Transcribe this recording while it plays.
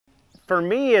For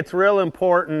me, it's real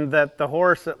important that the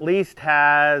horse at least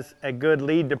has a good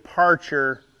lead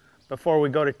departure before we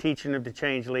go to teaching him to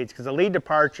change leads, because a lead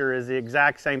departure is the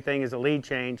exact same thing as a lead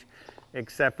change,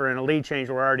 except for in a lead change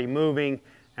we're already moving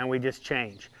and we just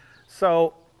change.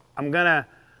 So I'm going to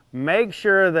make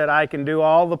sure that I can do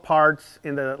all the parts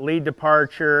in the lead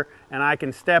departure, and I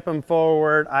can step them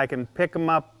forward, I can pick them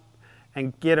up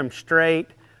and get them straight,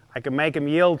 I can make them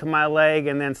yield to my leg,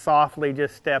 and then softly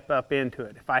just step up into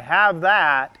it. If I have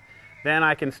that, then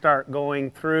I can start going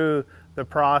through the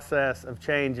process of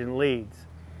changing leads.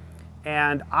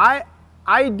 And I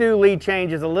do lead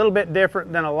changes a little bit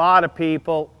different than a lot of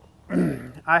people.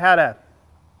 I had a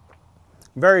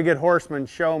very good horseman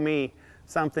show me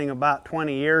something about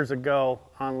 20 years ago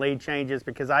on lead changes,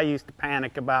 because I used to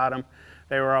panic about them.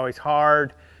 They were always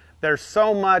hard. There's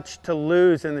so much to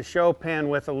lose in the show pen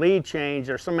with a lead change.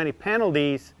 There's so many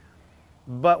penalties,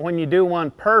 but when you do one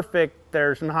perfect,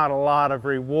 there's not a lot of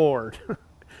reward.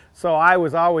 So I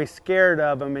was always scared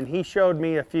of them, and he showed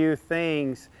me a few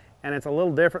things, and it's a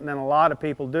little different than a lot of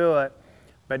people do it,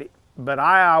 but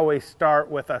I always start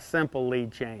with a simple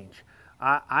lead change.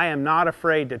 I am not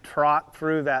afraid to trot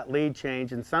through that lead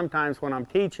change, and sometimes when I'm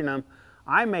teaching them,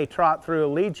 I may trot through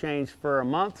a lead change for a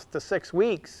month to 6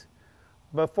 weeks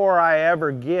before I ever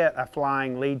get a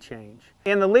flying lead change.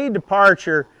 In the lead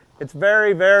departure, it's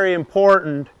very, very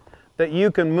important that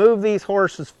you can move these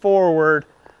horses forward.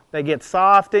 They get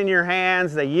soft in your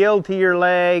hands, they yield to your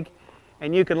leg,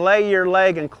 and you can lay your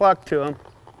leg and cluck to them,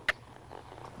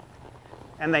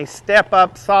 and they step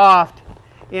up soft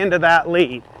into that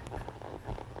lead.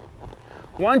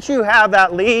 Once you have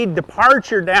that lead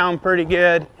departure down pretty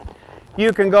good,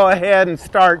 you can go ahead and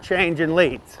start changing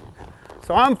leads.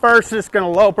 So I'm first just going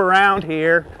to lope around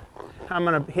here. I'm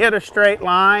going to hit a straight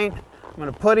line. I'm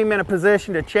going to put him in a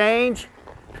position to change,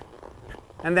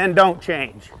 and then don't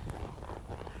change.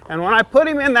 And when I put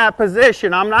him in that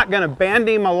position, I'm not going to bend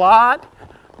him a lot,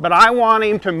 but I want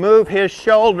him to move his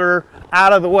shoulder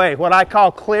out of the way, what I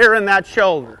call clearing that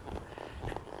shoulder.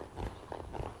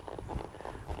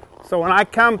 So when I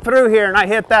come through here and I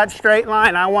hit that straight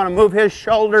line, I want to move his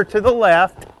shoulder to the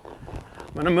left.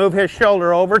 I'm going to move his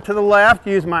shoulder over to the left,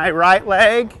 use my right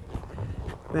leg,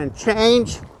 then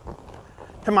change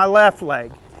to my left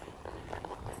leg.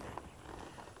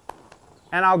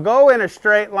 And I'll go in a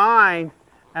straight line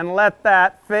and let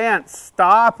that fence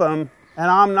stop him, and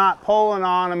I'm not pulling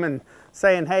on him and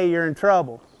saying, hey, you're in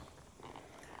trouble.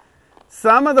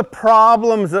 Some of the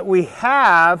problems that we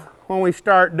have when we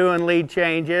start doing lead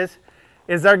changes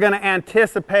is they're going to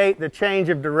anticipate the change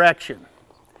of direction.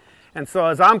 And so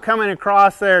as I'm coming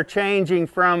across there changing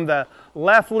from the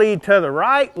left lead to the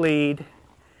right lead,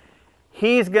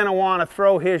 he's going to want to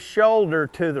throw his shoulder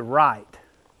to the right.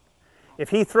 If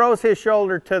he throws his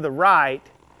shoulder to the right,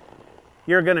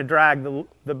 you're going to drag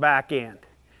the back end.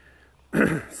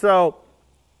 So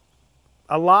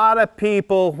a lot of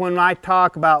people, when I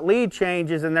talk about lead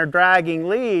changes and they're dragging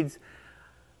leads,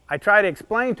 I try to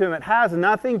explain to them it has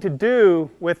nothing to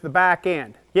do with the back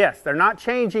end. Yes, they're not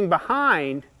changing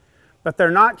behind, but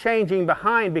they're not changing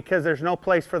behind because there's no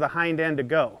place for the hind end to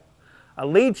go. A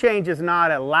lead change is not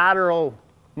a lateral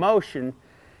motion,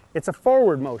 it's a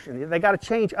forward motion. They got to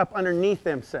change up underneath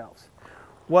themselves.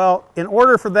 Well, in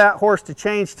order for that horse to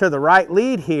change to the right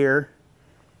lead here,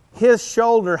 his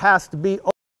shoulder has to be